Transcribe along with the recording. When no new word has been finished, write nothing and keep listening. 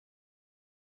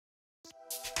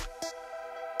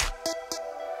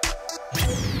The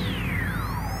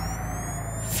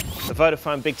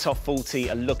Vodafone Big Top 40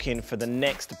 are looking for the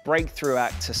next breakthrough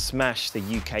act to smash the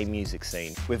UK music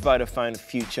scene with Vodafone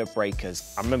Future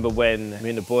Breakers. I remember when me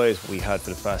and the boys, we heard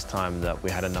for the first time that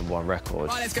we had a #1 record.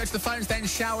 Right, let's go to the phones then,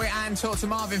 shall we, and talk to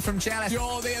Marvin from Jealous.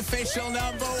 You're the official #1.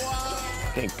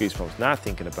 I'm getting goosebumps now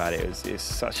thinking about it. It's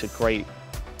such a great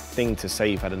thing to say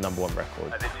you've had a #1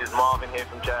 record. This is Marvin here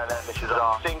from Jealous. This is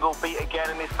our single Beat Again,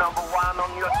 and it's #1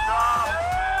 on your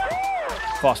chart.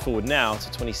 Fast forward now to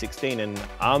 2016 and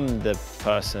I'm the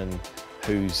person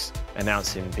who's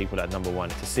announcing people at #1.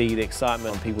 To see the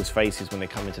excitement on people's faces when they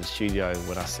come into the studio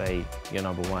when I say you're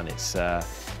 #1,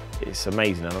 it's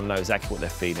amazing and I know exactly what they're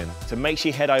feeling. So make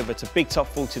sure you head over to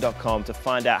bigtop40.com to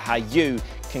find out how you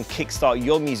can kickstart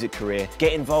your music career.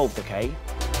 Get involved, okay?